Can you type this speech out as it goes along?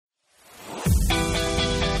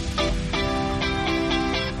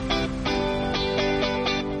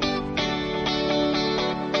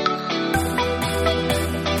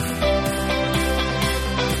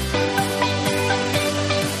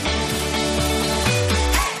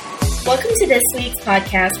Welcome to this week's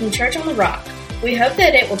podcast from Church on the Rock. We hope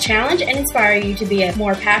that it will challenge and inspire you to be a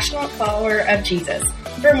more passionate follower of Jesus.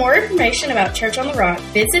 For more information about Church on the Rock,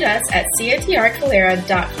 visit us at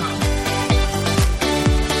cotrcalera.com.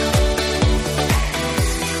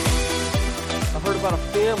 I heard about a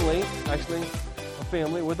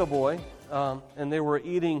family with a boy, and they were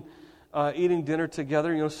eating dinner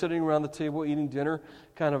together, sitting around the table, eating dinner,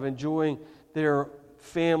 kind of enjoying their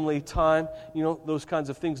family time. Those kinds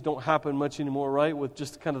of things don't happen much anymore, right? With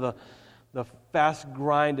just kind of the fast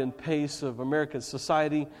grind and pace of American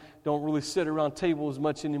society, don't really sit around tables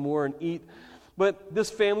much anymore and eat. But this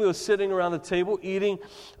family was sitting around the table eating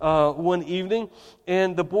one evening,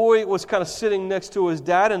 and the boy was kind of sitting next to his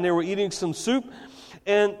dad, and they were eating some soup.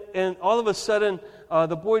 And all of a sudden,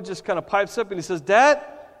 the boy just kind of pipes up and he says, "Dad,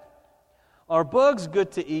 are bugs good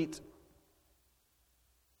to eat?"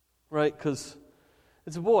 Right? Because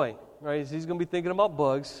it's a boy, right? He's going to be thinking about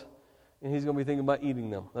bugs, and he's going to be thinking about eating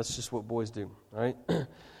them. That's just what boys do, right?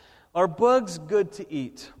 Are bugs good to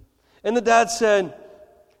eat? And the dad said,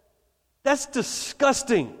 "That's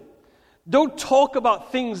disgusting. Don't talk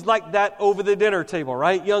about things like that over the dinner table,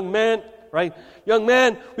 right? Young man, right? Young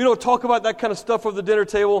man, we don't talk about that kind of stuff over the dinner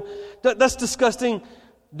table. That's disgusting.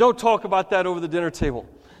 Don't talk about that over the dinner table."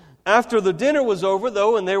 After the dinner was over,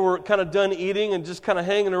 though, and they were kind of done eating and just kind of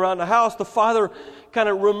hanging around the house, the father kind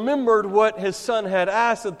of remembered what his son had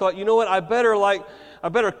asked and thought, "You know what, I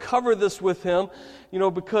better cover this with him,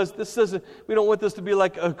 because we don't want this to be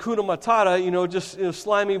like a Hakuna Matata, just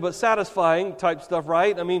slimy but satisfying type stuff,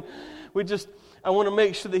 right? I mean, I want to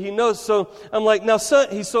make sure that he knows." So I'm like, "Now, son,"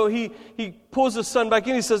 he pulls his son back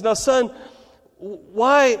in. He says, "Now, son,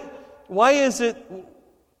 why is it?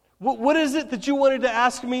 What is it that you wanted to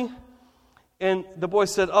ask me?" And the boy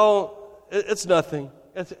said, "Oh, it's nothing.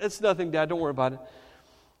 It's nothing, Dad. Don't worry about it."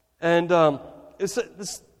 And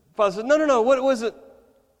this father said, No. What was it?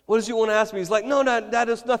 What does you want to ask me?" He's like, "No, Dad,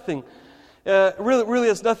 it's nothing. Really,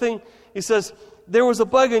 it's nothing." He says, "There was a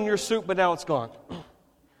bug in your soup, but now it's gone."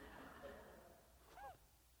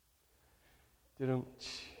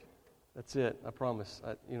 That's it. I promise.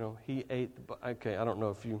 He ate the bug. Okay, I don't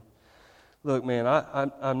know if you... Look, man,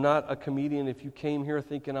 I'm not a comedian. If you came here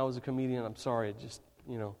thinking I was a comedian, I'm sorry.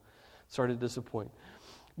 Sorry to disappoint.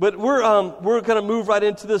 But we're going to move right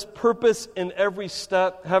into this purpose in every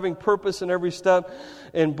step, having purpose in every step,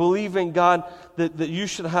 and believing, God, that you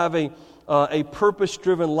should have a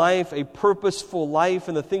purpose-driven life, a purposeful life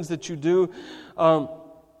in the things that you do.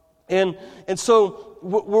 And so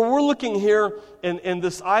we're looking here in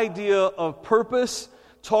this idea of purpose,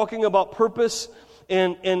 talking about purpose.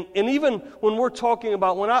 And even when we're talking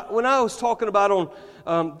about, when I was talking about on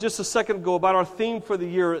just a second ago about our theme for the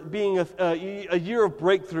year being a year of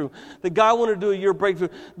breakthrough, that God wanted to do a year of breakthrough.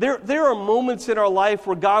 There are moments in our life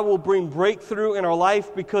where God will bring breakthrough in our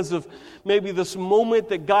life because of maybe this moment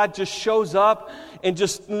that God just shows up and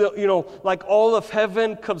just, like all of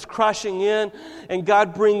heaven comes crashing in, and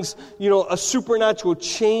God brings, a supernatural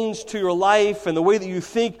change to your life and the way that you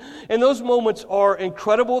think. And those moments are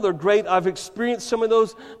incredible. They're great. I've experienced some of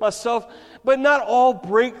those myself. But not all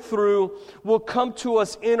breakthrough will come to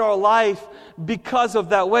us in our life because of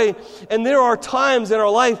that way. And there are times in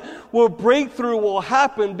our life where breakthrough will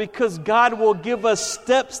happen because God will give us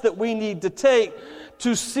steps that we need to take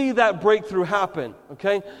to see that breakthrough happen.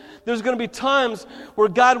 Okay? There's going to be times where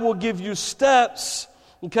God will give you steps,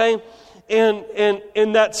 okay?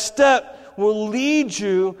 And that step will lead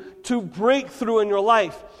you to breakthrough in your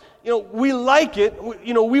life. We like it.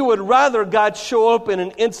 We would rather God show up in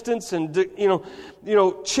an instance and,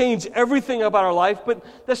 change everything about our life, but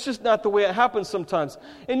that's just not the way it happens sometimes.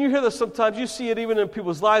 And you hear this sometimes. You see it even in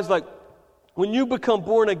people's lives. Like, when you become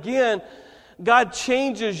born again, God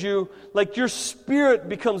changes you, like your spirit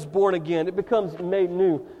becomes born again. It becomes made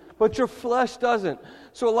new, but your flesh doesn't.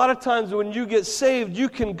 So a lot of times when you get saved, you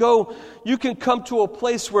can come to a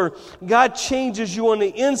place where God changes you on the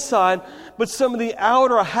inside, but some of the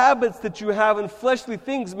outer habits that you have and fleshly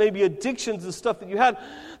things, maybe addictions and stuff that you had,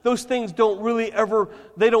 those things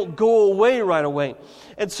they don't go away right away.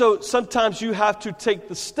 And so sometimes you have to take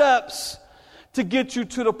the steps to get you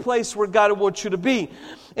to the place where God wants you to be.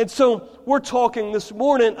 And so we're talking this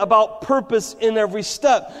morning about purpose in every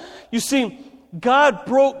step. You see, God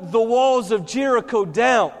broke the walls of Jericho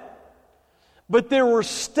down, but there were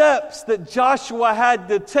steps that Joshua had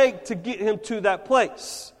to take to get him to that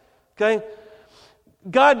place. Okay?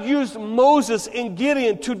 God used Moses and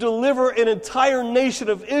Gideon to deliver an entire nation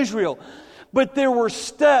of Israel, but there were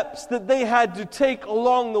steps that they had to take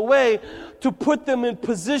along the way to put them in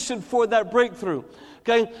position for that breakthrough.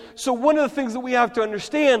 Okay? So one of the things that we have to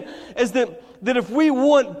understand is that if we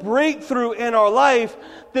want breakthrough in our life,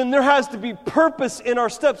 then there has to be purpose in our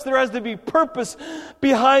steps. There has to be purpose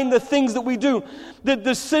behind the things that we do. The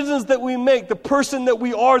decisions that we make, the person that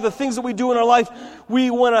we are, the things that we do in our life,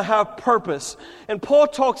 we want to have purpose. And Paul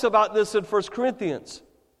talks about this in 1 Corinthians.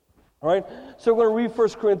 All right? So we're going to read 1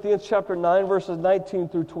 Corinthians chapter 9, verses 19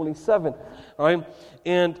 through 27. All right?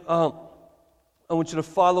 And I want you to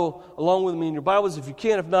follow along with me in your Bibles. If you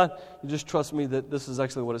can, if not, you just trust me that this is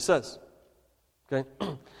actually what it says. Okay?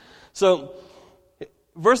 So,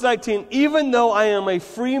 verse 19, even though I am a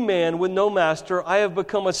free man with no master, I have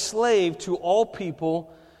become a slave to all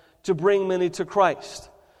people to bring many to Christ.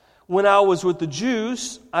 When I was with the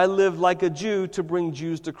Jews, I lived like a Jew to bring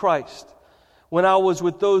Jews to Christ. When I was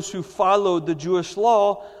with those who followed the Jewish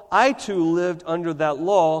law, I too lived under that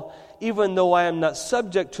law. Even though I am not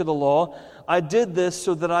subject to the law, I did this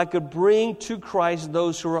so that I could bring to Christ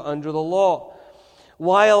those who are under the law.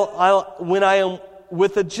 When I am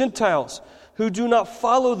with the Gentiles who do not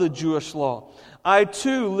follow the Jewish law, I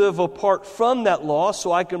too live apart from that law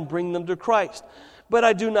so I can bring them to Christ. But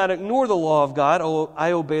I do not ignore the law of God,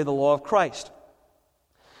 I obey the law of Christ.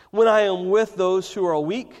 When I am with those who are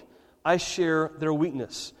weak, I share their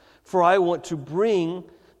weakness, for I want to bring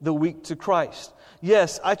the weak to Christ.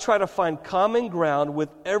 Yes, I try to find common ground with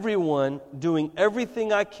everyone, doing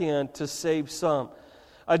everything I can to save some.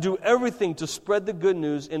 I do everything to spread the good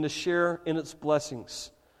news and to share in its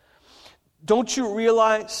blessings. Don't you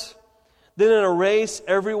realize that in a race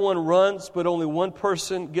everyone runs, but only one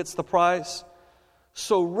person gets the prize?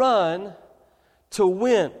 So run to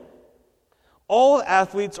win. All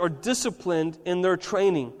athletes are disciplined in their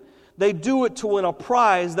training. They do it to win a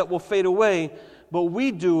prize that will fade away, but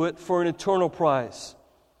we do it for an eternal prize.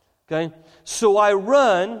 Okay? So I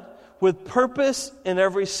run with purpose in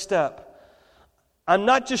every step. I'm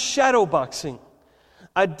not just shadow boxing.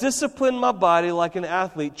 I discipline my body like an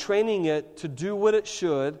athlete, training it to do what it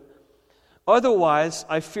should. Otherwise,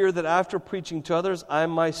 I fear that after preaching to others, I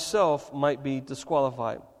myself might be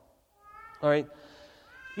disqualified. All right?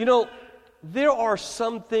 You know, there are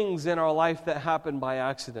some things in our life that happen by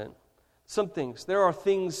accident. Some things. There are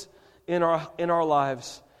things in our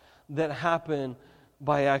lives that happen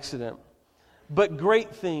by accident. But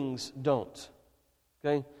great things don't.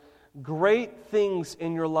 Okay? Great things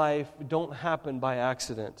in your life don't happen by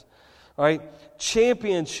accident. All right?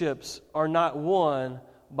 Championships are not won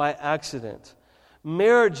by accident.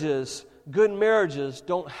 Marriages, good marriages,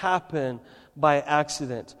 don't happen by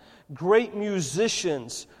accident. Great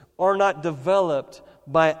musicians are not developed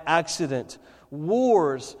by accident.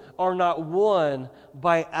 Wars are not won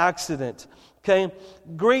by accident. Okay?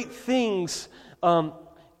 Great things,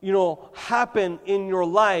 happen in your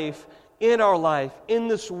life, in our life, in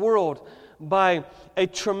this world, by a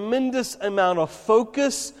tremendous amount of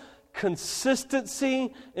focus,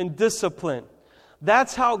 consistency, and discipline.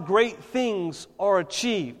 That's how great things are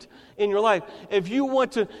achieved in your life. If you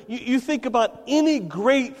want to, you think about any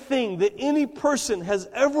great thing that any person has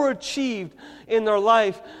ever achieved in their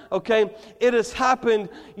life, okay, it has happened,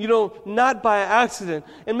 not by accident.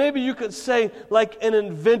 And maybe you could say, like an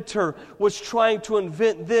inventor was trying to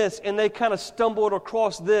invent this, and they kind of stumbled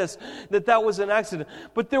across this, that was an accident.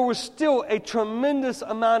 But there was still a tremendous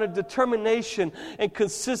amount of determination and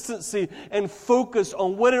consistency and focus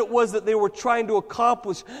on what it was that they were trying to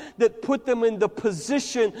accomplish that put them in the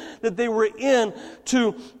position that they were in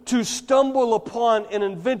to stumble upon an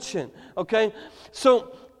invention, okay?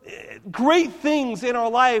 So, great things in our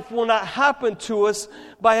life will not happen to us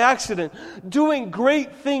by accident. Doing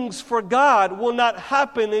great things for God will not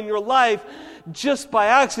happen in your life just by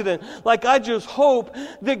accident. Like, I just hope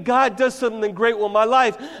that God does something great with my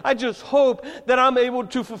life. I just hope that I'm able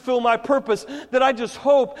to fulfill my purpose. That I just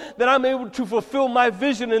hope that I'm able to fulfill my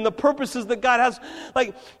vision and the purposes that God has.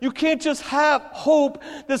 Like, you can't just have hope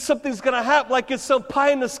that something's going to happen like it's some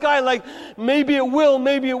pie in the sky. Like, maybe it will,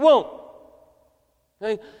 maybe it won't.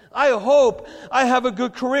 Okay? I hope I have a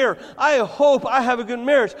good career. I hope I have a good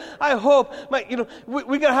marriage. I hope,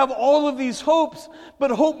 we got to have all of these hopes,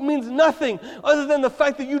 but hope means nothing other than the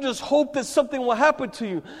fact that you just hope that something will happen to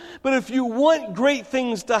you. But if you want great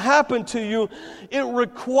things to happen to you, it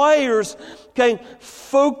requires,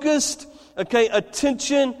 focused,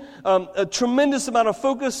 attention, a tremendous amount of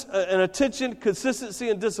focus and attention, consistency,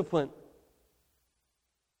 and discipline.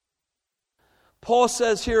 Paul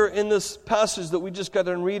says here in this passage that we just got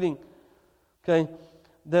done reading,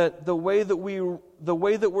 that the way that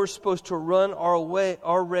we're supposed to run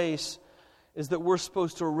our race is that we're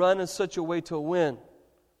supposed to run in such a way to win.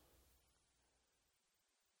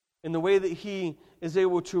 and the way that he is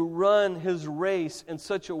able to run his race in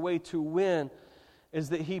such a way to win is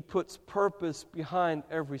that he puts purpose behind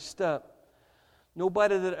every step.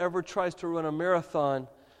 Nobody that ever tries to run a marathon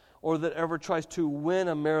or that ever tries to win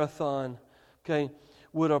a marathon, okay,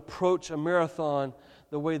 would approach a marathon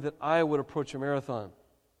the way that I would approach a marathon.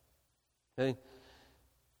 Okay?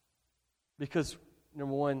 Because,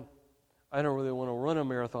 number one, I don't really want to run a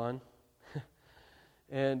marathon.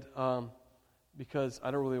 And because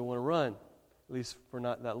I don't really want to run, at least for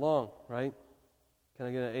not that long, right? Can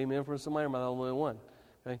I get an amen from somebody, or am I the only one?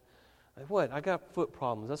 Okay? Like, what? I got foot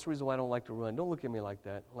problems. That's the reason why I don't like to run. Don't look at me like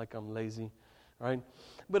that, like I'm lazy, right?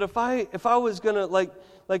 But if I was going to, like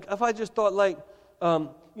if I just thought, like,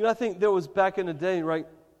 I think there was back in the day, right?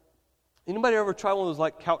 Anybody ever try one of those,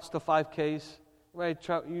 like, couch to 5Ks? Right?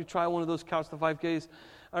 You try one of those couch to 5Ks?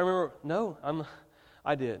 I remember,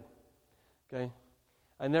 I did, okay?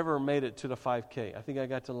 I never made it to the 5K. I think I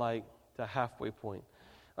got to, like, the halfway point.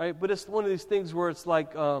 All right, but it's one of these things where it's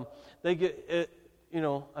like they get it,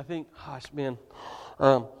 I think, gosh, man,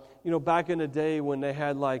 back in the day when they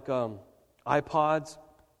had, like, iPods,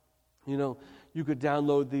 you could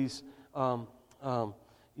download these,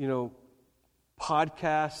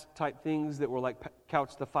 podcast type things that were like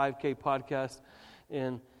Couch to 5K podcasts.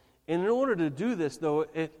 And in order to do this, though,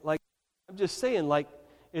 I'm just saying, like,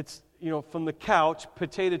 it's, from the couch,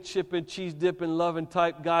 potato chipping, cheese dipping, loving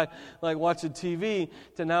type guy, like watching TV,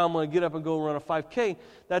 to now I'm going to get up and go run a 5K.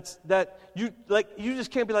 You just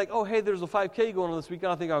can't be like, oh, hey, there's a 5K going on this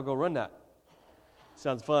weekend. I think I'll go run that.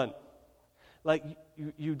 Sounds fun. Like,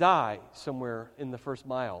 you die somewhere in the first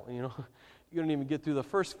mile, You don't even get through the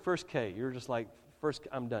first K. You're just like,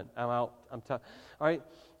 I'm done. I'm out. I'm tired. All right?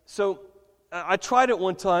 So I tried it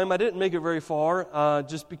one time. I didn't make it very far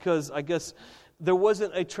just because I guess there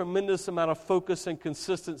wasn't a tremendous amount of focus and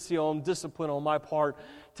consistency on discipline on my part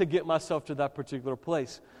to get myself to that particular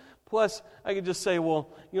place. Plus, I could just say, well,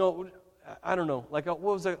 I don't know. Like, what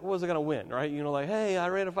was I going to win, right? Like, hey, I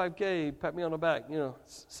ran a 5K. Pat me on the back,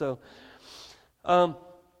 So,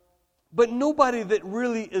 but nobody that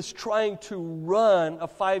really is trying to run a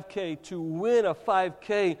 5K, to win a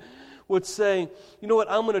 5K, would say, you know what,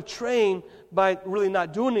 I'm going to train by really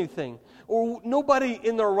not doing anything. Or nobody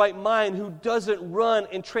in their right mind who doesn't run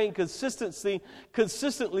and train consistently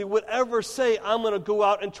would ever say, I'm going to go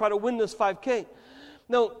out and try to win this 5K.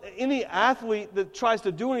 Now, any athlete that tries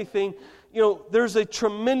to do anything, there's a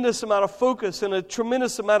tremendous amount of focus and a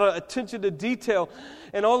tremendous amount of attention to detail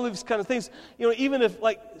and all of these kind of things. Even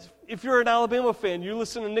if you're an Alabama fan, you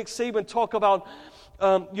listen to Nick Saban talk about,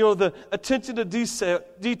 the attention to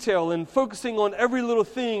detail and focusing on every little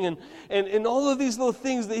thing and all of these little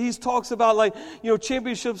things that he talks about, like,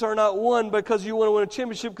 championships are not won because you want to win a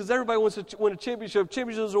championship, because everybody wants to win a championship.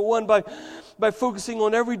 Championships are won by focusing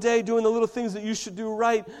on every day, doing the little things that you should do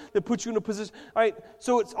right, that put you in a position. All right,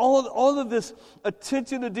 so it's all of this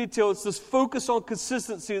attention to detail. It's this focus on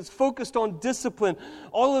consistency. It's focused on discipline.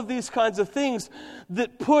 All of these kinds of things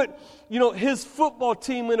that put, his football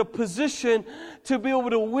team in a position to be able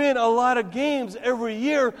to win a lot of games every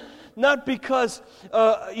year, not because,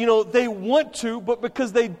 they want to, but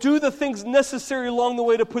because they do the things necessary along the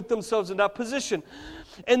way to put themselves in that position.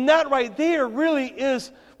 And that right there really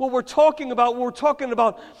is what we're talking about. We're talking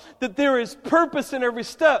about that there is purpose in every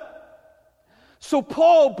step. So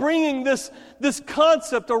Paul bringing this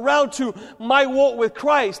concept around to my walk with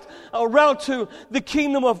Christ, around to the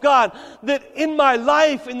kingdom of God, that in my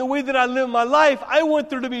life, in the way that I live my life, I want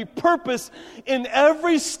there to be purpose in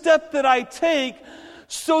every step that I take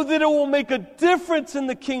so that it will make a difference in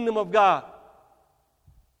the kingdom of God.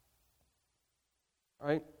 All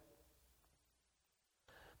right?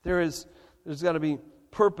 There's got to be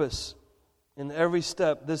purpose in every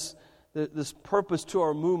step, this purpose to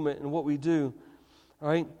our movement and what we do. All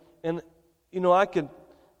right? And, I could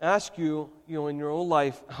ask you, in your own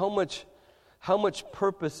life, how much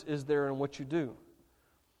purpose is there in what you do?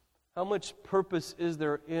 How much purpose is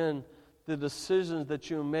there in the decisions that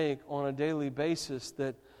you make on a daily basis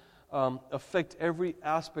that affect every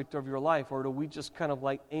aspect of your life? Or do we just kind of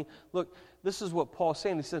like, look, this is what Paul's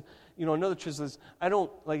saying. He said, another translation,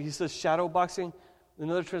 he says shadow boxing.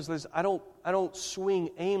 Another translation, I don't swing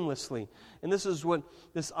aimlessly. And this is what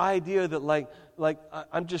this idea that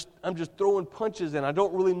I'm just throwing punches and I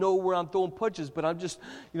don't really know where I'm throwing punches, but I'm just,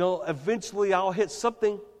 eventually I'll hit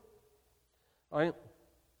something. All right?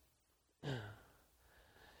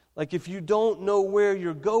 Like, if you don't know where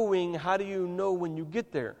you're going, how do you know when you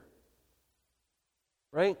get there?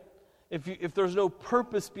 Right? If there's no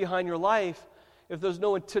purpose behind your life, if there's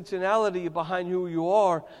no intentionality behind who you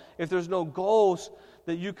are, if there's no goals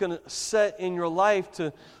that you can set in your life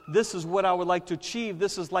to, this is what I would like to achieve,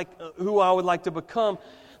 this is like who I would like to become,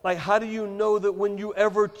 like how do you know that when you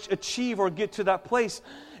ever achieve or get to that place?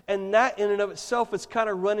 And that in and of itself is kind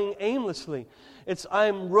of running aimlessly. It's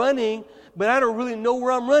I'm running, but I don't really know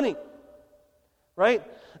where I'm running. Right?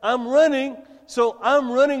 I'm running, so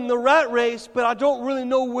I'm running the rat race, but I don't really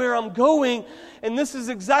know where I'm going. And this is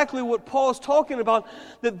exactly what Paul's talking about,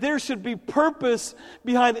 that there should be purpose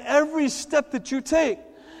behind every step that you take.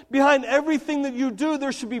 Behind everything that you do,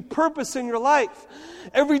 there should be purpose in your life.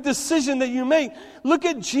 Every decision that you make. Look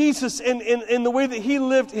at Jesus in the way that He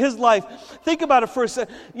lived His life. Think about it for a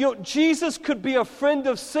second. Jesus could be a friend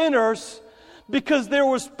of sinners because there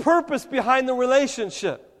was purpose behind the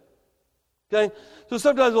relationship. Okay? So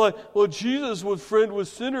sometimes we're like, well, Jesus was friend with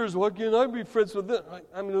sinners. Why can't I be friends with them?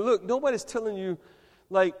 I mean, look, nobody's telling you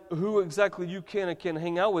like who exactly you can and can't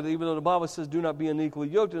hang out with, even though the Bible says do not be unequally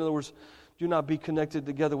yoked. In other words, do not be connected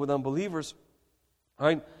together with unbelievers. All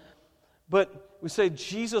right? But we say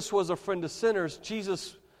Jesus was a friend of sinners.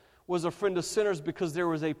 Jesus was a friend of sinners because there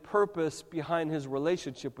was a purpose behind His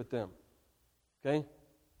relationship with them. Okay?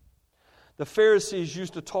 The Pharisees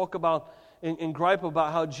used to talk about and gripe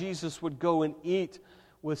about how Jesus would go and eat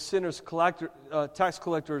with sinners, tax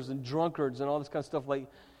collectors and drunkards and all this kind of stuff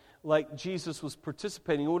like Jesus was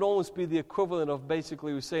participating. It would almost be the equivalent of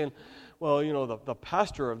basically saying, well, the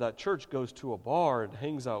pastor of that church goes to a bar and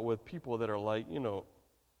hangs out with people that are like,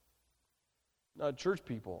 not church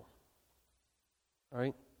people. All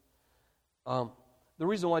right? The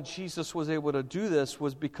reason why Jesus was able to do this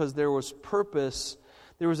was because there was purpose.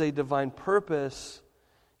 There was a divine purpose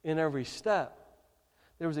in every step.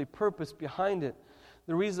 There was a purpose behind it.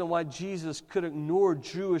 The reason why Jesus could ignore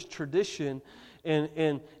Jewish tradition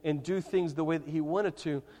and do things the way that He wanted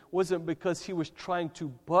to wasn't because He was trying to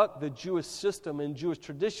buck the Jewish system and Jewish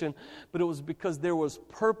tradition, but it was because there was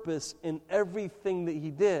purpose in everything that He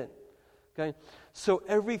did. Okay? So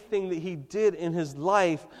everything that He did in His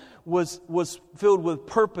life was filled with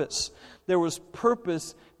purpose. There was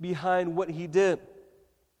purpose behind what He did.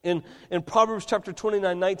 In Proverbs chapter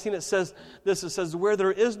 29:19, it says this. It says, where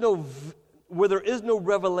there is no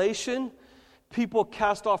revelation, people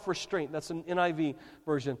cast off restraint. That's an NIV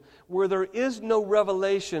version. Where there is no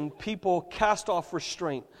revelation, people cast off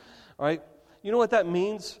restraint. All right? You know what that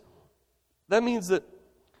means? That means that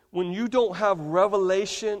when you don't have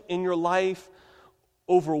revelation in your life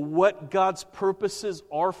over what God's purposes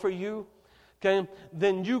are for you, okay,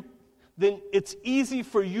 then it's easy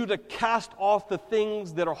for you to cast off the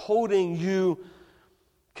things that are holding you,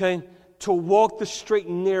 okay, to walk the straight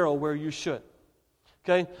and narrow where you should.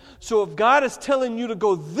 Okay? So if God is telling you to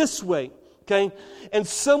go this way, okay, and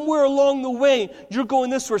somewhere along the way, you're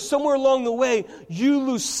going this way, somewhere along the way, you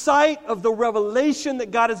lose sight of the revelation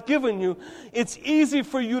that God has given you, it's easy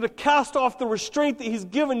for you to cast off the restraint that He's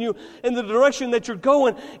given you in the direction that you're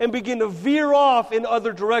going and begin to veer off in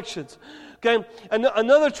other directions. Okay,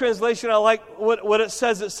 another translation I like what it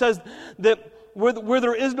says. It says that where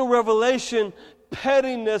there is no revelation,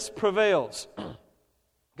 pettiness prevails.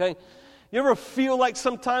 Okay, you ever feel like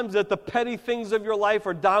sometimes that the petty things of your life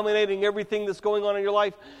are dominating everything that's going on in your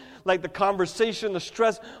life? Like the conversation, the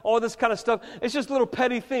stress, all this kind of stuff. It's just little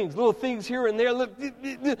petty things, little things here and there.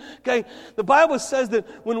 Okay, the Bible says that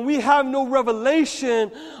when we have no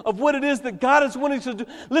revelation of what it is that God is wanting to do,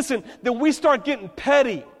 listen, then we start getting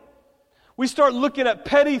petty. We start looking at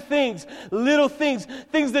petty things, little things,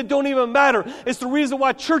 things that don't even matter. It's the reason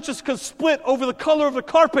why churches can split over the color of the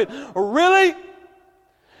carpet. Really?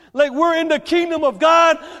 Like we're in the kingdom of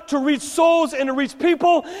God to reach souls and to reach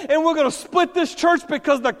people, and we're going to split this church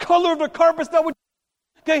because the color of the carpet's not what.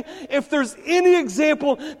 Okay, if there's any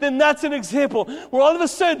example, then that's an example. Where all of a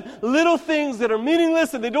sudden, little things that are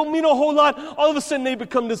meaningless and they don't mean a whole lot, all of a sudden they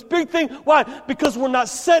become this big thing. Why? Because we're not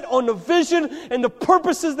set on the vision and the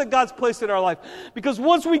purposes that God's placed in our life. Because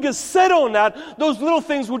once we get set on that, those little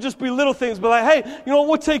things will just be little things. But like, hey,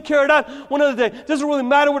 we'll take care of that one other day. Doesn't really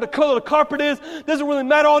matter what the color of the carpet is. Doesn't really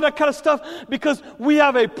matter all that kind of stuff. Because we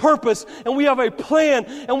have a purpose and we have a plan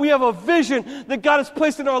and we have a vision that God has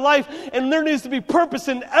placed in our life. And there needs to be purpose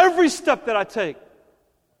in every step that I take.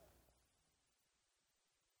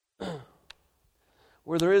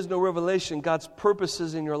 Where there is no revelation, God's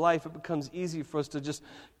purposes in your life, it becomes easy for us to just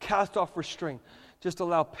cast off restraint. Just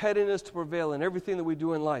allow pettiness to prevail in everything that we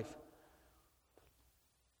do in life.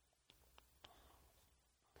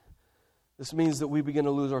 This means that we begin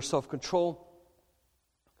to lose our self-control.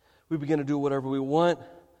 We begin to do whatever we want.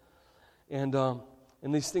 And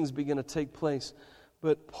these things begin to take place.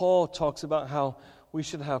 But Paul talks about how we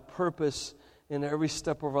should have purpose in every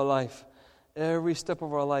step of our life. Every step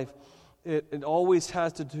of our life. It always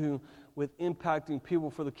has to do with impacting people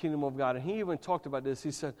for the kingdom of God. And he even talked about this.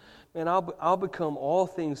 He said, man, I'll become all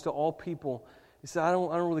things to all people. He said, I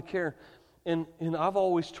don't really care. And I've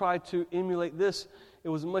always tried to emulate this. It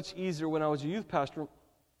was much easier when I was a youth pastor.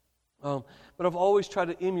 But I've always tried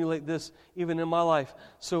to emulate this even in my life.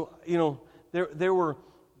 So, there were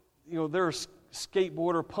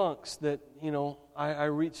skateboarder punks that, I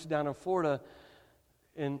reached down in Florida,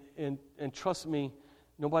 and trust me,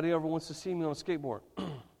 nobody ever wants to see me on a skateboard.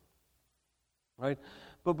 Right?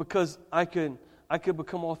 But because I could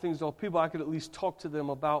become all things to all people, I could at least talk to them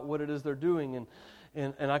about what it is they're doing,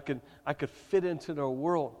 and I could fit into their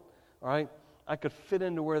world. All right? I could fit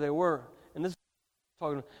into where they were. And this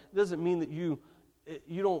it doesn't mean that you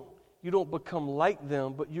don't become like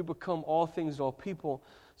them, but you become all things to all people.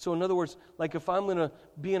 So in other words, like if I'm going to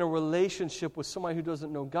be in a relationship with somebody who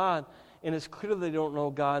doesn't know God, and it's clear they don't know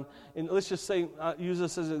God, and let's just say, use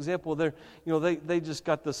this as an example, they just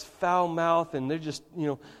got this foul mouth, and they're just,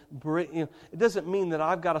 it doesn't mean that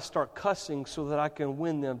I've got to start cussing so that I can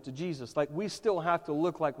win them to Jesus. Like, we still have to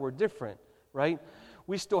look like we're different, right?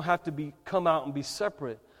 We still have to come out and be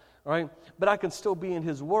separate, all right? But I can still be in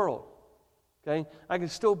His world, okay? I can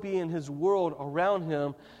still be in His world around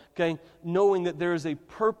Him, okay, knowing that there is a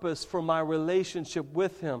purpose for my relationship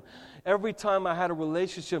with Him. Every time I had a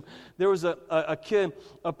relationship, there was a kid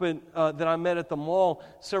up in that I met at the mall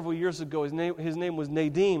several years ago. His name was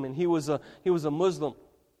Nadim, and he was a Muslim.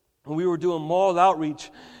 And we were doing mall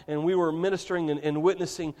outreach, and we were ministering and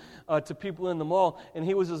witnessing to people in the mall, and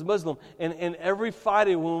he was a Muslim. And every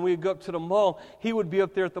Friday when we would go up to the mall, he would be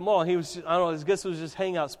up there at the mall. He was, I guess it was just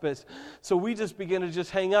hangout space. So we just began to just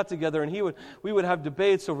hang out together, and we would have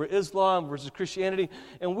debates over Islam versus Christianity.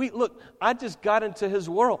 And I just got into his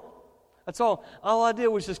world. That's all. All I did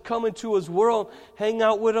was just come into his world, hang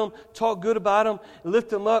out with him, talk good about him,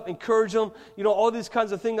 lift him up, encourage him, all these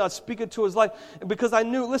kinds of things. I'd speak into his life. And because I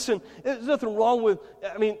knew, listen, there's nothing wrong with,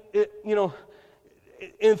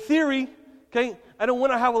 in theory, okay, I don't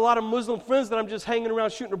want to have a lot of Muslim friends that I'm just hanging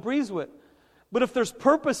around shooting a breeze with. But if there's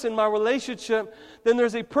purpose in my relationship, then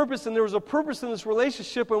there's a purpose, and there was a purpose in this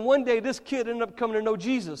relationship, and one day this kid ended up coming to know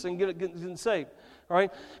Jesus and getting saved. All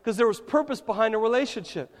right? Because there was purpose behind the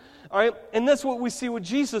relationship. All right? And that's what we see with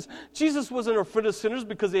Jesus. Jesus wasn't a friend of sinners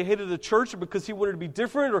because they hated the church or because he wanted to be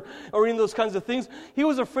different or any of those kinds of things. He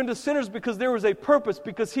was a friend of sinners because there was a purpose,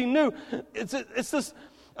 because he knew. It's this,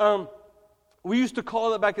 we used to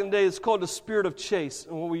call it back in the day, it's called the spirit of chase.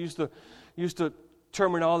 And what we used to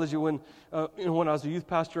terminology when I was a youth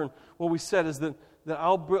pastor, and what we said is that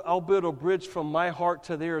I'll build a bridge from my heart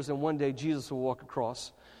to theirs, and one day Jesus will walk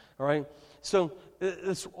across. All right? So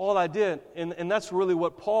that's all I did, and that's really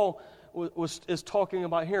what Paul is talking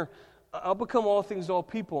about here. I'll become all things to all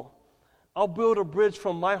people. I'll build a bridge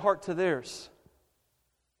from my heart to theirs.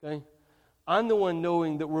 Okay? I'm the one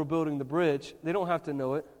knowing that we're building the bridge. They don't have to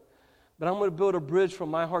know it. But I'm going to build a bridge from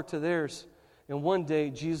my heart to theirs, and one day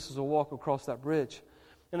Jesus will walk across that bridge.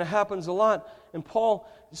 And it happens a lot. And Paul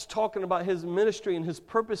is talking about his ministry and his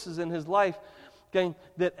purposes in his life, okay,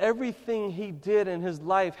 that everything he did in his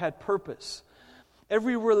life had purpose.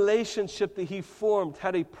 Every relationship that he formed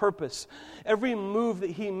had a purpose. Every move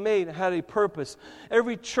that he made had a purpose.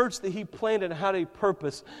 Every church that he planted had a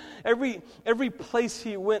purpose. Every place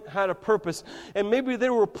he went had a purpose. And maybe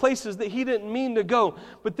there were places that he didn't mean to go,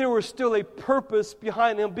 but there was still a purpose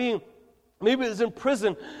behind him being. Maybe it was in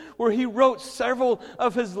prison where he wrote several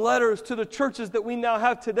of his letters to the churches that we now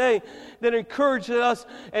have today that encouraged us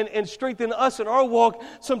and strengthened us in our walk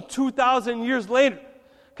some 2,000 years later.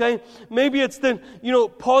 Okay? Maybe it's then,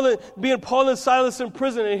 being Paul and Silas in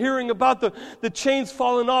prison and hearing about the chains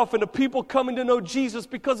falling off and the people coming to know Jesus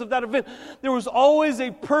because of that event. There was always a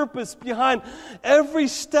purpose behind every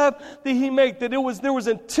step that he made, that there was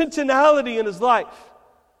intentionality in his life.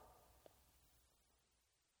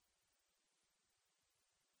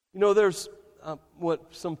 There's,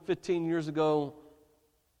 some 15 years ago,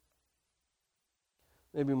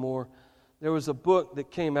 maybe more, there was a book that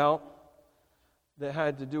came out that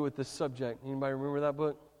had to do with this subject. Anybody remember that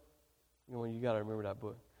book? You got to remember that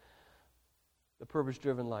book. The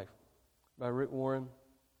Purpose-Driven Life by Rick Warren.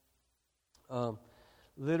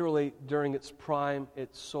 Literally, during its prime,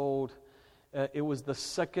 it sold. It was the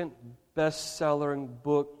second best-selling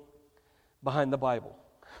book behind the Bible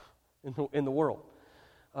in the world.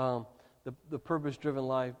 The Purpose-Driven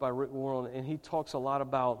Life by Rick Warren, and he talks a lot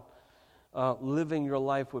about living your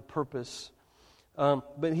life with purpose.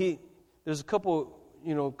 But there's a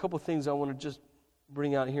couple things I want to just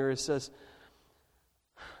bring out here. It says,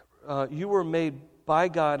 you were made by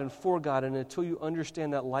God and for God, and until you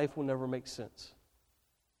understand that, life will never make sense.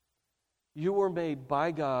 You were made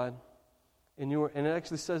by God, and it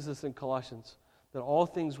actually says this in Colossians, that all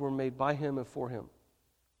things were made by Him and for Him.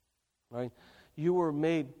 Right? You were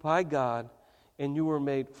made by God, and you were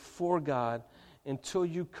made for God. Until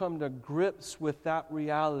you come to grips with that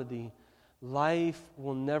reality, life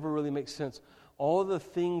will never really make sense. All the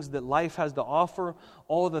things that life has to offer,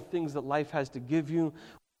 all the things that life has to give you,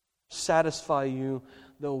 satisfy you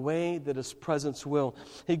the way that His presence will.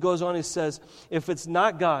 He goes on, he says, if it's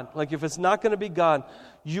not God, like if it's not going to be God,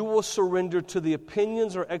 you will surrender to the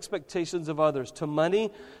opinions or expectations of others, to money,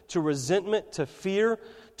 to resentment, to fear,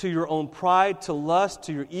 to your own pride, to lust,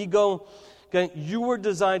 to your ego. Okay? You were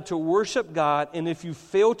designed to worship God, and if you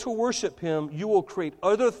fail to worship Him, you will create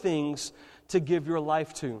other things to give your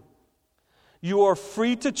life to. You are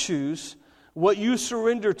free to choose what you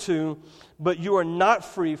surrender to, but you are not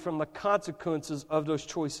free from the consequences of those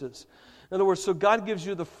choices. In other words, so God gives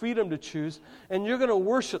you the freedom to choose, and you're going to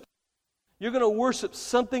worship. You're going to worship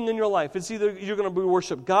something in your life. It's either you're going to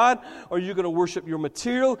worship God, or you're going to worship your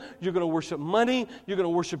material, you're going to worship money, you're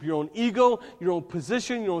going to worship your own ego, your own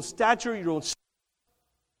position, your own stature, your own...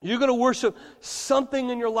 You're going to worship something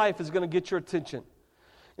in your life is going to get your attention.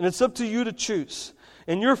 And it's up to you to choose.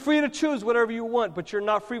 And you're free to choose whatever you want, but you're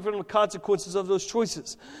not free from the consequences of those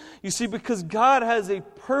choices. You see, because God has a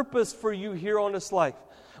purpose for you here on this life,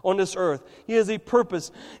 on this earth. He has a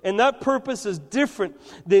purpose, and that purpose is different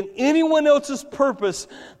than anyone else's purpose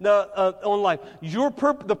on life.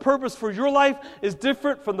 The purpose for your life is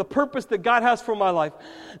different from the purpose that God has for my life.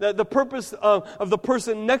 The purpose of the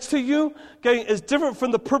person next to you, okay, is different from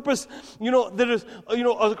the purpose, that is,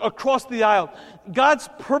 across the aisle. God's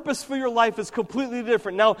purpose for your life is completely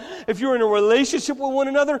different. Now, if you're in a relationship with one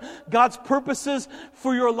another, God's purposes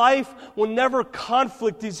for your life will never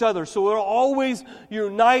conflict each other. So it'll always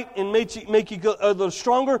unite and make you a little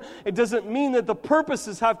stronger. It doesn't mean that the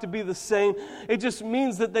purposes have to be the same. It just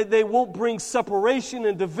means that they won't bring separation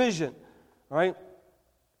and division. All right?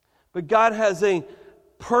 But God has a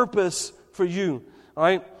purpose for you. All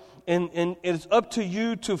right? And it's up to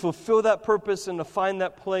you to fulfill that purpose and to find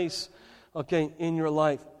that place, okay, in your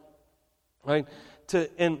life. Right?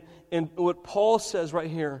 And what Paul says right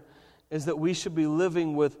here is that we should be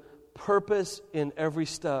living with purpose in every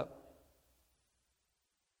step.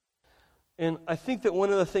 And I think that one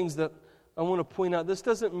of the things that I want to point out, this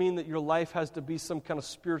doesn't mean that your life has to be some kind of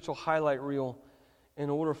spiritual highlight reel in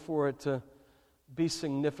order for it to be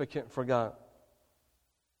significant for God.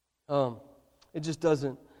 It just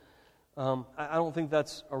doesn't. I don't think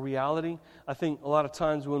that's a reality. I think a lot of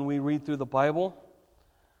times when we read through the Bible,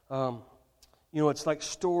 it's like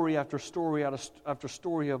story after story after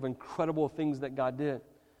story of incredible things that God did.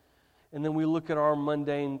 And then we look at our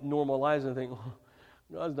mundane, normal lives and think,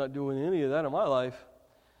 God's not doing any of that in my life.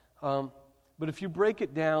 But if you break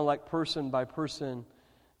it down like person by person,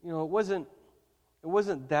 it wasn't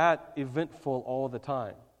that eventful all the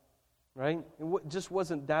time, right? It just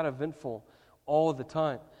wasn't that eventful all the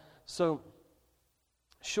time. So,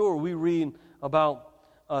 sure, we read about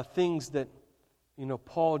things that,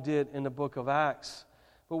 Paul did in the book of Acts,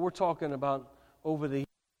 but we're talking about over the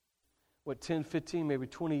 10, 15, maybe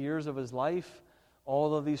 20 years of his life.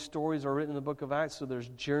 All of these stories are written in the book of Acts, so there's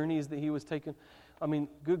journeys that he was taking. I mean,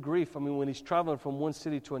 good grief. I mean, when he's traveling from one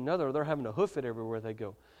city to another, they're having to hoof it everywhere they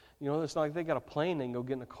go. It's not like they got a plane, they can go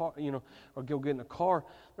get in a car, or go get in a car.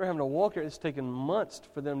 They're having to walk it. It's taking months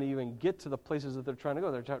for them to even get to the places that they're trying to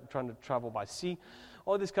go. They're trying to travel by sea,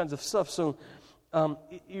 all these kinds of stuff. So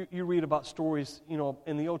you read about stories,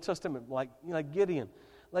 in the Old Testament, like Gideon.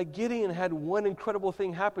 Like Gideon had one incredible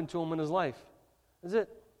thing happen to him in his life. Is it?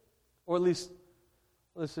 Or at least...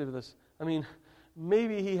 Let's say this. I mean,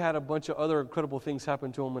 maybe he had a bunch of other incredible things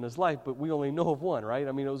happen to him in his life, but we only know of one, right?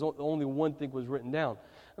 I mean, it was only one thing was written down.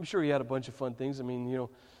 I'm sure he had a bunch of fun things. I mean, you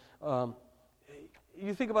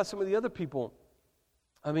think about some of the other people.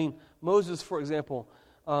 I mean, Moses, for example,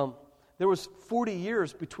 there was 40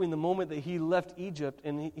 years between the moment that he left Egypt,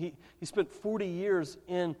 and he spent 40 years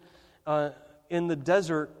in the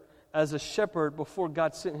desert as a shepherd before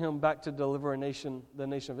God sent him back to deliver the nation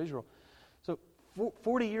of Israel.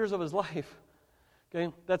 40 years of his life,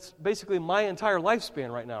 okay? That's basically my entire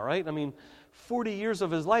lifespan right now, right? I mean, 40 years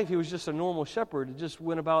of his life, he was just a normal shepherd. He just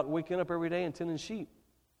went about waking up every day and tending sheep.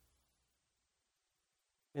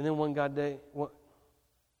 And then one God day, what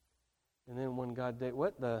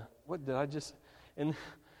did I just, and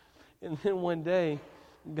then one day,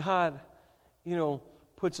 God,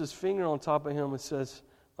 puts his finger on top of him and says,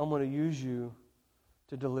 I'm going to use you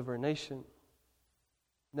to deliver a nation.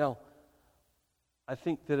 Now, I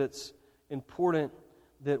think that it's important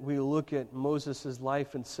that we look at Moses'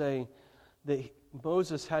 life and say that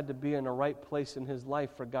Moses had to be in the right place in his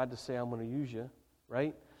life for God to say, I'm going to use you,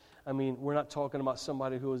 right? I mean, we're not talking about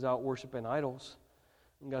somebody who is out worshiping idols.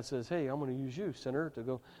 And God says, hey, I'm going to use you, sinner, to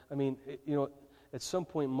go. I mean, at some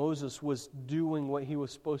point Moses was doing what he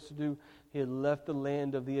was supposed to do. He had left the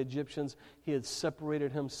land of the Egyptians. He had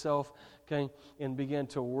separated himself, okay, and began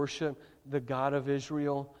to worship the God of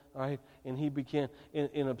Israel, all right? And he began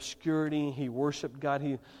in obscurity. He worshiped God.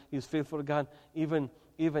 He was faithful to God. Even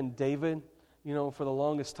David, for the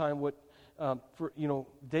longest time,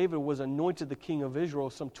 David was anointed the king of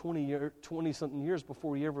Israel some 20-something years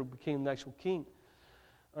before he ever became the actual king.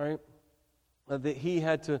 All right, that he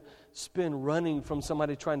had to spend running from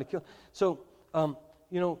somebody trying to kill. So,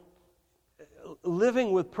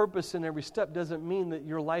 living with purpose in every step doesn't mean that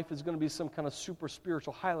your life is going to be some kind of super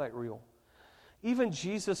spiritual highlight reel. Even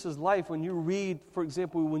Jesus' life, when you read, for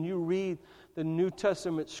example, the New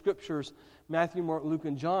Testament scriptures, Matthew, Mark, Luke,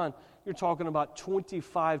 and John, you're talking about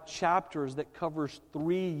 25 chapters that covers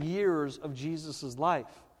 3 years of Jesus' life.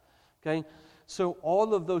 Okay? So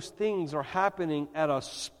all of those things are happening at a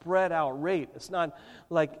spread out rate. It's not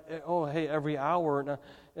like, every hour.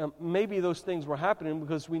 Now, maybe those things were happening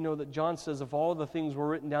because we know that John says if all the things were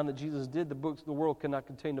written down that Jesus did, the world cannot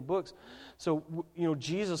contain the books. So,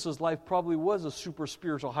 Jesus' life probably was a super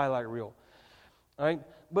spiritual highlight reel. All right?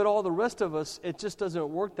 But all the rest of us, it just doesn't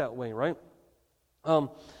work that way, right?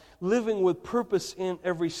 Living with purpose in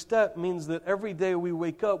every step means that every day we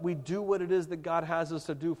wake up, we do what it is that God has us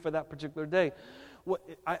to do for that particular day.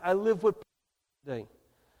 I live with purpose today.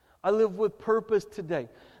 I live with purpose today.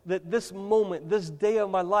 That this moment, this day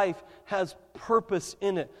of my life has purpose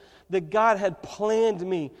in it. That God had planned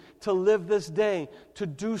me to live this day, to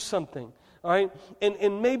do something. All right?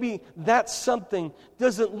 And maybe that something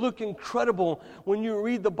doesn't look incredible when you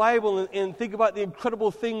read the Bible and think about the incredible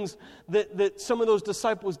things that some of those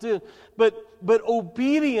disciples did. But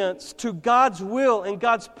obedience to God's will and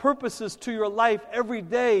God's purposes to your life every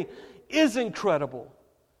day is incredible.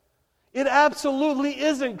 It absolutely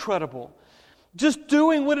is incredible. Just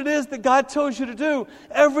doing what it is that God tells you to do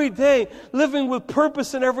every day, living with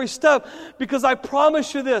purpose in every step. Because I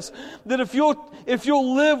promise you this, that if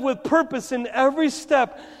you'll live with purpose in every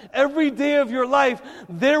step, every day of your life,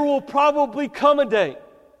 there will probably come a day,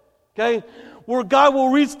 okay, where God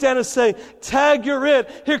will reach down and say, tag, you're it.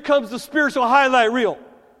 Here comes the spiritual highlight reel.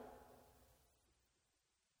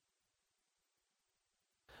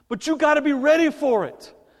 But you got to be ready for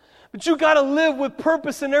it. But you got to live with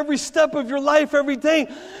purpose in every step of your life every day.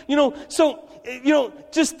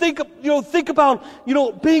 Just think about,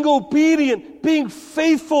 being obedient, being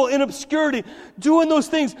faithful in obscurity, doing those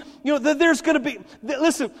things. That there's going to be,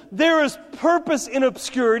 listen, there is purpose in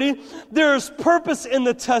obscurity. There is purpose in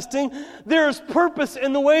the testing. There is purpose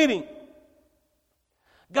in the waiting.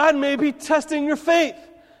 God may be testing your faith.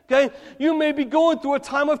 Okay? You may be going through a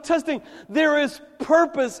time of testing. There is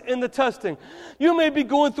purpose in the testing. You may be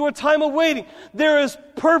going through a time of waiting. There is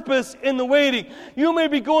purpose in the waiting. You may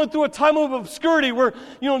be going through a time of obscurity where,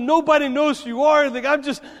 nobody knows who you are. Like, I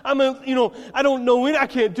don't know I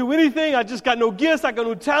can't do anything. I just got no gifts. I got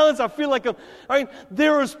no talents. I feel like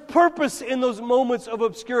there is purpose in those moments of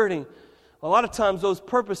obscurity. A lot of times those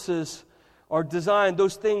purposes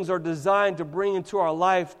those things are designed to bring into our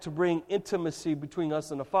life, to bring intimacy between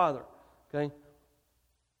us and the Father. Okay?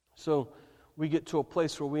 So we get to a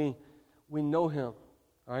place where we know Him.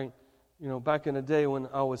 All right? Back in the day when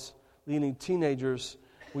I was leading teenagers,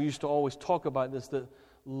 we used to always talk about this, that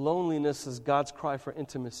loneliness is God's cry for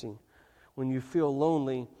intimacy. When you feel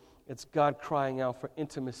lonely, it's God crying out for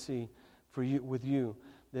intimacy with you.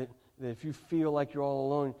 That if you feel like you're all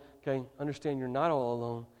alone, okay, understand you're not all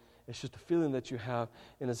alone. It's just a feeling that you have,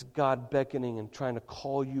 and it's God beckoning and trying to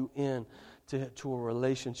call you in to a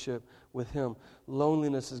relationship with Him.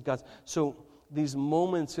 Loneliness is God's. So these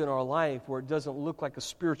moments in our life where it doesn't look like a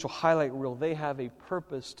spiritual highlight reel, they have a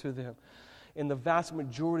purpose to them. And the vast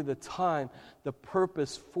majority of the time, the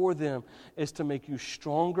purpose for them is to make you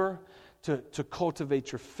stronger, to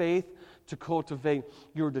cultivate your faith, to cultivate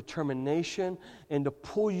your determination, and to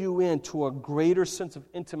pull you into a greater sense of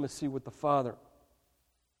intimacy with the Father.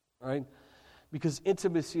 All right? Because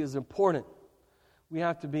intimacy is important. We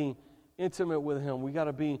have to be intimate with Him. We got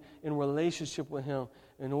to be in relationship with Him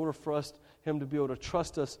in order for Him to be able to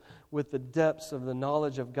trust us with the depths of the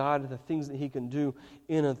knowledge of God and the things that He can do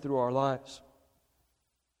in and through our lives.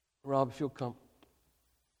 Rob, if you'll come.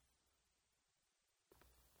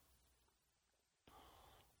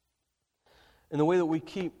 And the way that we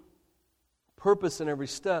keep purpose in every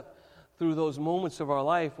step through those moments of our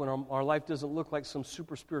life when our life doesn't look like some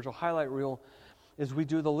super spiritual highlight reel is we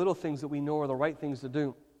do the little things that we know are the right things to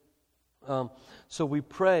do. So we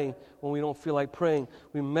pray when we don't feel like praying.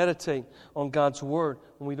 We meditate on God's Word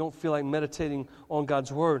when we don't feel like meditating on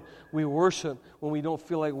God's Word. We worship when we don't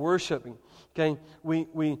feel like worshiping. Okay,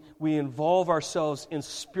 we involve ourselves in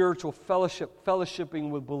spiritual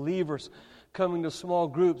fellowshipping with believers, coming to small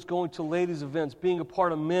groups, going to ladies' events, being a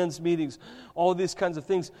part of men's meetings, all these kinds of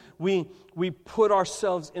things. We put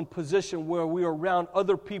ourselves in position where we are around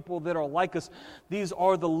other people that are like us. These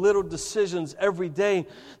are the little decisions every day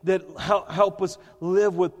that help us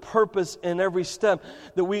live with purpose in every step.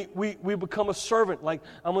 That we become a servant. Like,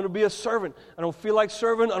 I'm going to be a servant. I don't feel like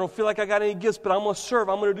serving. I don't feel like I got any gifts, but I'm going to serve.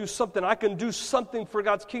 I'm going to do something. I can do something for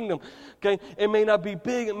God's kingdom. Okay, it may not be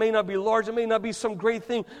big. It may not be large. It may not be some great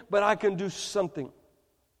thing, but I can do something.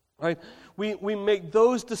 Right? We make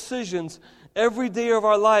those decisions every day of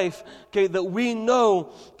our life, okay, that we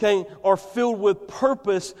know, okay, are filled with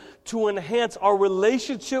purpose to enhance our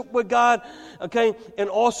relationship with God, okay, and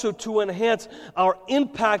also to enhance our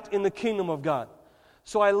impact in the kingdom of God.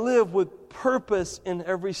 So I live with purpose in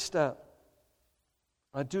every step.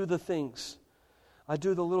 I do the things. I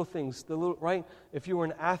do the little things. Right? If you were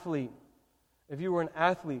an athlete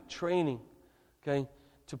training, okay,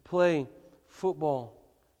 to play football,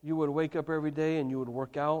 you would wake up every day and you would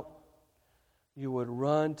work out. You would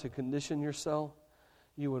run to condition yourself.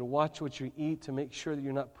 You would watch what you eat to make sure that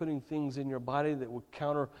you're not putting things in your body that would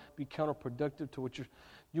be counterproductive to what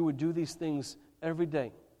you would do these things every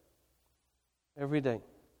day. Every day.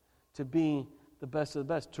 To be the best of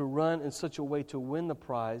the best. To run in such a way to win the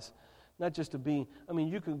prize. Not just to be,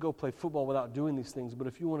 you can go play football without doing these things, but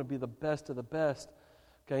if you want to be the best of the best,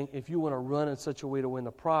 okay, if you want to run in such a way to win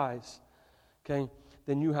the prize, okay,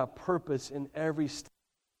 then you have purpose in every step.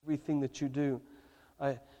 Everything that you do,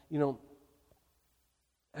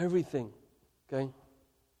 everything, okay?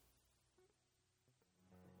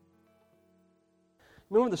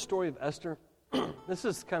 Remember the story of Esther? This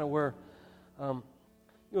is kind of where,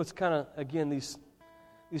 it's kind of, again, these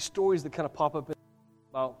stories that kind of pop up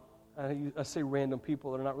about, I say random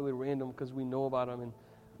people. They're not really random because we know about them and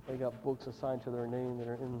they got books assigned to their name that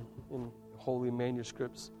are in holy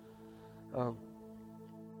manuscripts.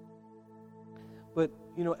 But,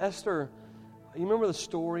 Esther, you remember the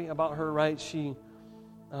story about her, right?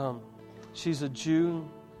 She's a Jew.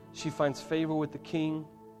 She finds favor with the king.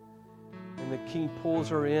 And the king pulls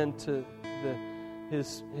her into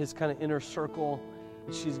his kind of inner circle.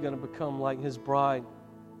 And she's going to become like his bride.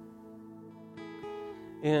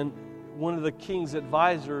 And one of the king's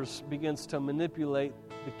advisors begins to manipulate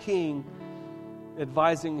the king,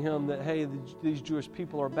 advising him that, hey, these Jewish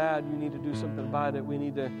people are bad. You need to do something about it. We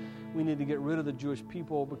need to get rid of the Jewish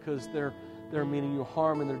people because they're meaning you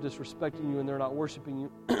harm and they're disrespecting you and they're not worshiping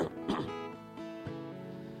you.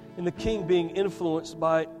 And the king, being influenced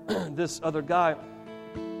by this other guy,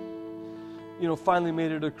 finally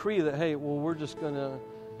made a decree that, hey, well, we're going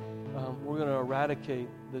to eradicate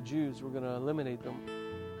the Jews. We're going to eliminate them.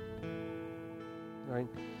 Right?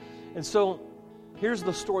 And so here's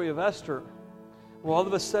the story of Esther, where all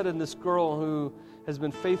of a sudden this girl who has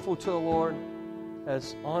been faithful to the Lord,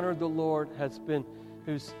 has honored the Lord,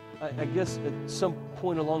 who's I guess at some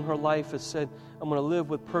point along her life has said, I'm going to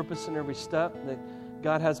live with purpose in every step, that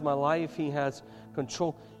God has my life, He has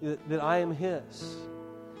control, that I am His.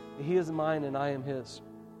 He is mine and I am His.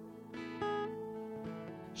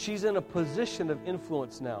 She's in a position of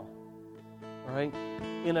influence now, all right?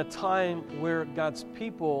 In a time where God's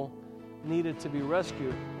people needed to be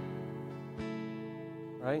rescued,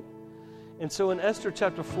 right? And so in Esther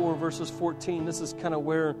chapter 4, verses 14, this is kind of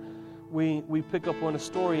where we pick up on a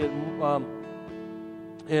story.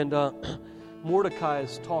 And Mordecai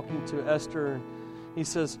is talking to Esther. He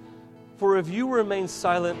says, "For if you remain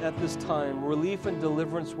silent at this time, relief and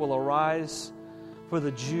deliverance will arise for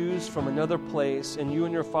the Jews from another place, and you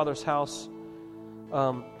and your father's house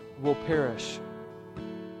will perish.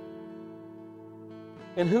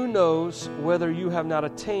 And who knows whether you have not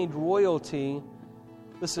attained royalty?"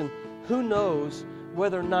 Listen, who knows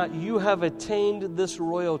whether or not you have attained this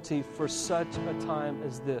royalty for such a time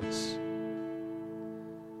as this?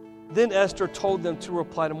 Then Esther told them to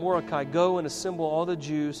reply to Mordecai, "Go and assemble all the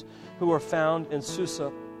Jews who are found in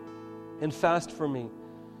Susa and fast for me.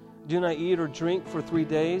 Do not eat or drink for 3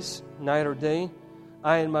 days, night or day.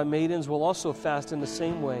 I and my maidens will also fast in the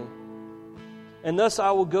same way. And thus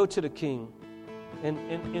I will go to the king."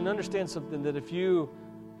 And understand something, that if you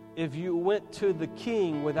went to the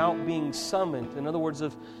king without being summoned, in other words,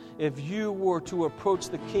 if you were to approach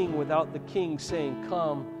the king without the king saying,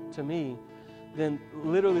 "Come to me," then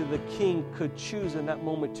literally the king could choose in that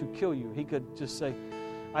moment to kill you. He could just say,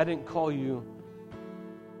 I didn't call you,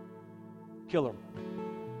 kill him.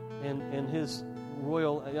 And his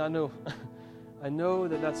royal, I know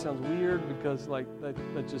that sounds weird because like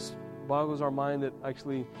that just boggles our mind that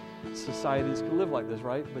actually societies can live like this,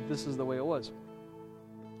 right? But this is the way it was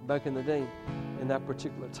back in the day, in that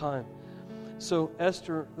particular time. So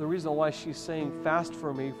Esther, the reason why she's saying fast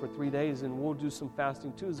for me for 3 days and we'll do some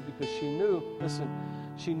fasting too is because she knew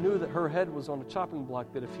that her head was on a chopping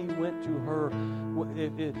block, that if he went to her,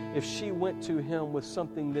 if she went to him with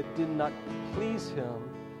something that did not please him,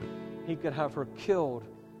 he could have her killed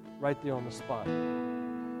right there on the spot.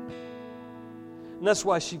 And that's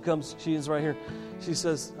why she is right here. She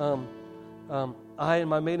says, I and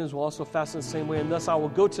my maidens will also fast in the same way, and thus I will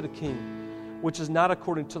go to the king, which is not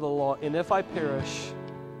according to the law, and if I perish,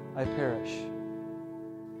 I perish.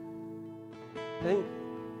 I think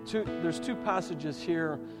there's two passages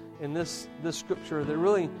here in this scripture that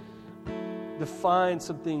really define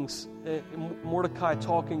some things. Mordecai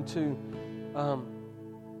talking to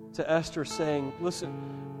Esther saying, listen,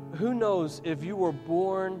 who knows if you were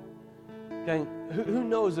born, okay, who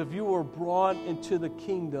knows if you were brought into the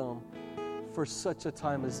kingdom for such a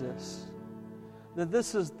time as this? That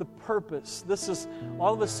this is the purpose. This is,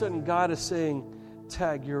 all of a sudden, God is saying,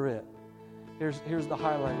 tag, you're it. Here's the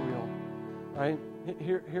highlight reel, right?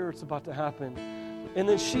 Here it's about to happen. And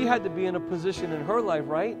then she had to be in a position in her life,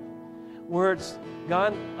 right? Where it's,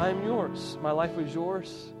 God, I'm yours. My life is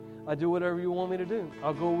yours. I do whatever you want me to do.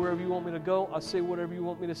 I'll go wherever you want me to go. I'll say whatever you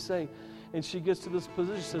want me to say. And she gets to this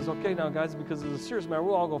position, says, okay, now guys, because it's a serious matter,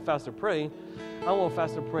 we're all going to fast and pray. I'm going to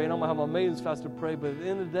fast and pray, and I'm going to have my maidens fast and pray. But at the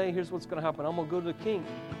end of the day, here's what's going to happen. I'm going to go to the king.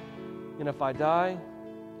 And if I die,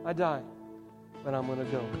 I die. But I'm going to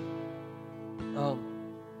go.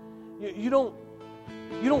 You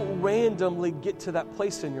don't randomly get to that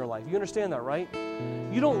place in your life. You understand that, right?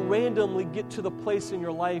 You don't randomly get to the place in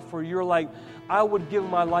your life where you're like, I would give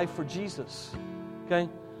my life for Jesus. Okay?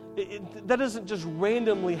 That doesn't just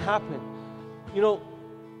randomly happen. You know,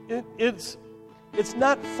 it's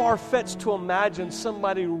not far-fetched to imagine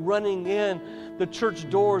somebody running in the church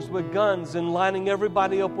doors with guns and lining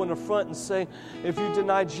everybody up on the front and saying, if you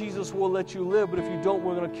deny Jesus, we'll let you live, but if you don't,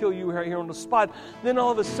 we're going to kill you right here on the spot. Then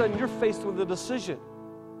all of a sudden, you're faced with a decision.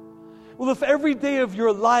 Well, if every day of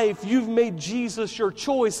your life you've made Jesus your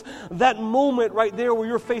choice, that moment right there where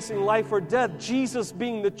you're facing life or death, Jesus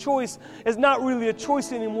being the choice is not really a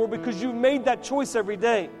choice anymore because you've made that choice every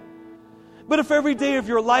day. But if every day of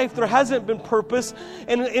your life there hasn't been purpose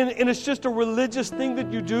and it's just a religious thing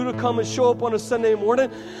that you do to come and show up on a Sunday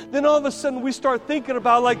morning, then all of a sudden we start thinking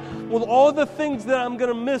about like, well, all the things that I'm going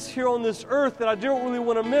to miss here on this earth that I don't really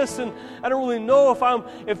want to miss, and I don't really know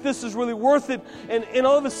if this is really worth it. And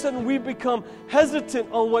all of a sudden we become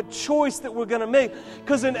hesitant on what choice that we're going to make.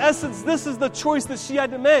 Because in essence, this is the choice that she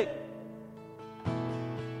had to make.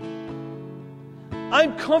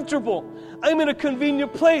 I'm comfortable. I'm in a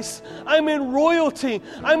convenient place. I'm in royalty.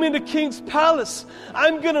 I'm in the king's palace.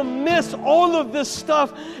 I'm going to miss all of this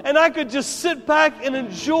stuff, and I could just sit back and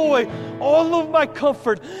enjoy all of my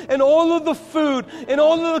comfort and all of the food and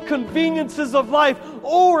all of the conveniences of life.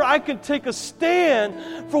 Or I can take a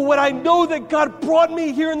stand for what I know that God brought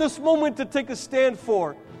me here in this moment to take a stand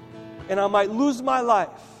for. And I might lose my life.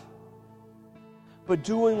 But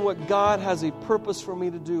doing what God has a purpose for me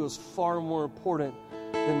to do is far more important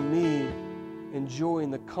than me enjoying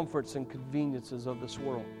the comforts and conveniences of this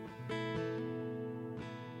world.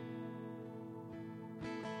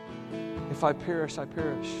 If I perish, I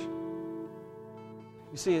perish.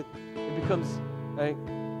 You see, it becomes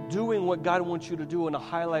doing what God wants you to do in the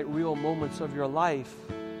highlight reel moments of your life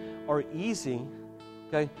are easy.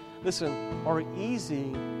 Okay? Listen, are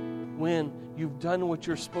easy when you've done what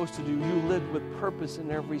you're supposed to do. You lived with purpose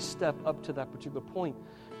in every step up to that particular point.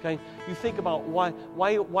 Okay, you think about why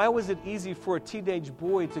was it easy for a teenage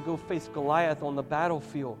boy to go face Goliath on the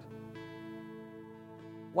battlefield?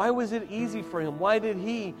 Why was it easy for him? Why did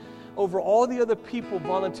he, over all the other people,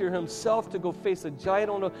 volunteer himself to go face a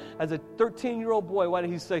giant as a 13-year-old boy? Why did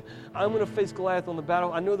he say, I'm going to face Goliath on the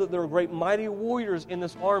battle? I know that there are great mighty warriors in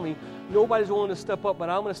this army. Nobody's willing to step up, but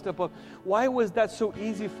I'm going to step up. Why was that so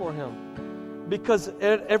easy for him? Because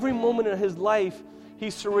at every moment in his life, he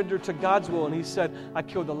surrendered to God's will, and he said, I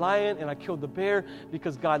killed the lion and I killed the bear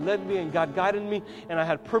because God led me and God guided me, and I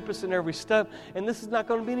had purpose in every step, and this is not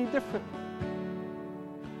going to be any different.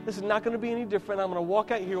 This is not going to be any different. I'm going to walk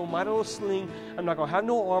out here with my little sling. I'm not going to have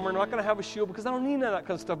no armor. I'm not going to have a shield because I don't need none of that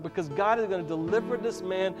kind of stuff, because God is going to deliver this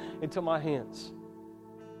man into my hands.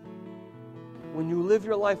 When you live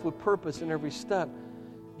your life with purpose in every step,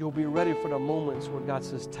 you'll be ready for the moments where God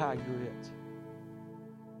says, tag, you're it.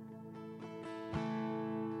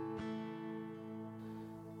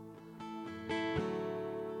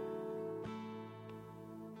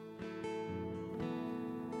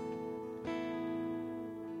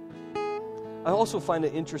 I also find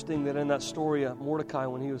it interesting that in that story of Mordecai,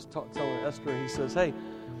 when he was telling Esther, he says, hey,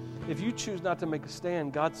 if you choose not to make a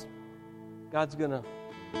stand, God's gonna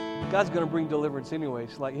bring deliverance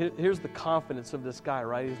anyways. Like, here's the confidence of this guy,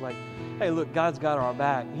 right? He's like, hey, look, God's got our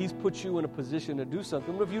back. He's put you in a position to do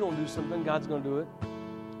something. But if you don't do something, God's going to do it,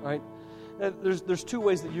 right? There's two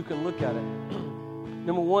ways that you can look at it.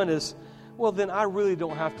 Number one is, well, then I really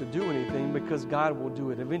don't have to do anything because God will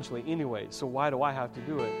do it eventually anyway. So why do I have to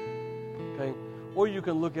do it? Okay? Or you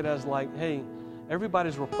can look at it as like, hey,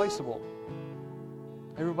 everybody's replaceable.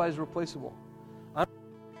 Everybody's replaceable.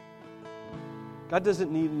 God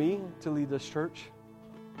doesn't need me to lead this church.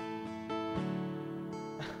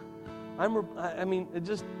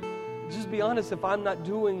 Just be honest, if I'm not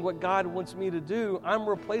doing what God wants me to do, I'm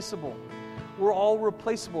replaceable. We're all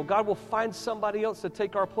replaceable. God will find somebody else to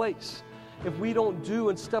take our place if we don't do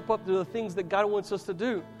and step up to the things that God wants us to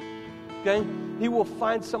do. Okay? He will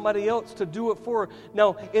find somebody else to do it for.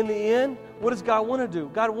 Now, in the end, what does God want to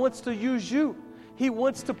do? God wants to use you. He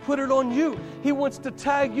wants to put it on you. He wants to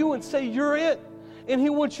tag you and say, you're it. And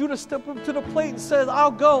He wants you to step up to the plate and say,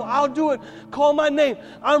 I'll go, I'll do it, call my name.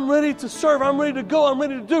 I'm ready to serve, I'm ready to go, I'm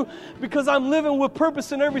ready to do, because I'm living with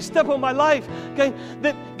purpose in every step of my life. Okay?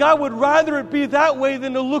 That God would rather it be that way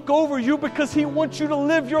than to look over you, because He wants you to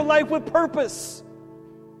live your life with purpose.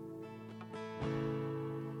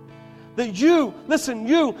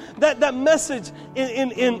 That that message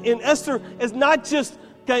in Esther is not just,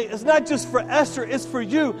 okay, it's not just for Esther, it's for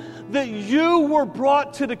you. That you were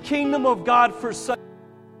brought to the kingdom of God for such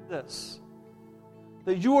this.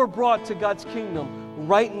 That you are brought to God's kingdom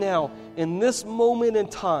right now, in this moment in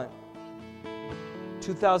time,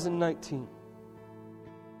 2019.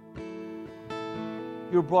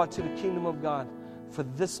 You're brought to the kingdom of God for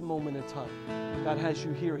this moment in time. God has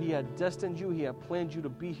you here. He had destined you. He had planned you to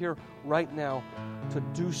be here right now to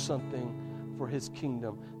do something for His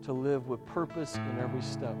kingdom, to live with purpose in every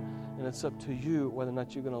step. And it's up to you whether or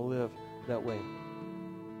not you're going to live that way.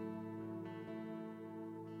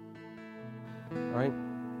 All right?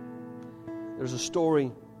 There's a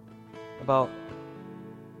story about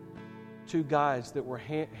two guys that were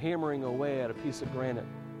hammering away at a piece of granite.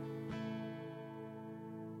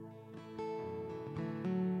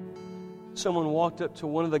 Someone walked up to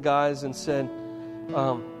one of the guys and said,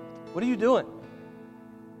 what are you doing?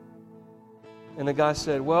 And the guy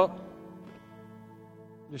said, well,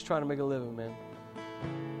 I'm just trying to make a living, man.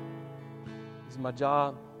 This is my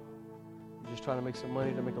job. I'm just trying to make some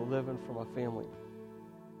money to make a living for my family.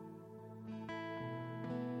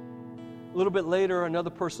 A little bit later, another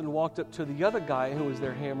person walked up to the other guy who was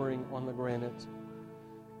there hammering on the granite.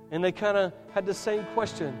 And they kind of had the same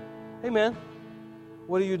question. Hey, man,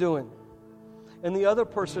 what are you doing? And the other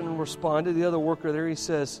person responded, the other worker there, he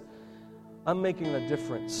says, I'm making a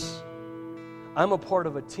difference. I'm a part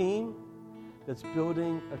of a team that's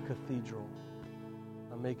building a cathedral.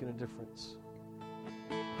 I'm making a difference.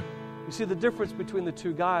 You see, the difference between the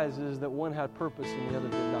two guys is that one had purpose and the other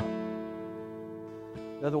did not.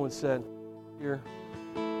 The other one said, here,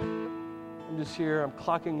 I'm just here, I'm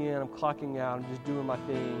clocking in, I'm clocking out, I'm just doing my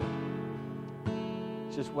thing.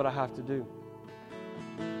 It's just what I have to do.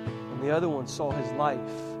 And the other one saw his life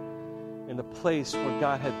in the place where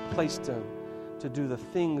God had placed him to do the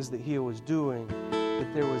things that he was doing,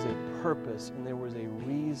 that there was a purpose and there was a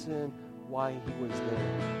reason why he was there.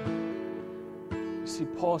 You see,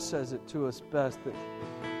 Paul says it to us best that,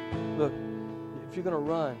 look, if you're going to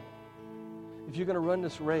run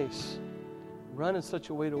this race, run in such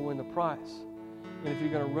a way to win the prize. And if you're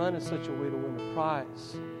going to run in such a way to win the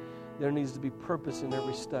prize, there needs to be purpose in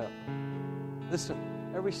every step. Listen,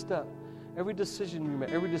 every step, every decision you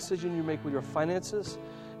make with your finances,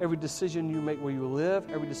 every decision you make where you live,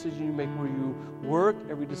 every decision you make where you work,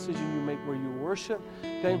 every decision you make where you worship,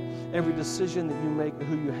 okay? Every decision that you make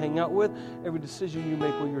who you hang out with, every decision you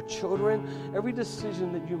make with your children, every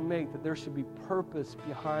decision that you make, that there should be purpose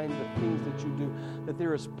behind the things that you do, that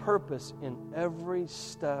there is purpose in every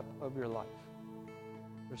step of your life.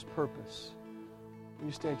 There's purpose. Will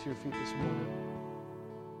you stand to your feet this morning?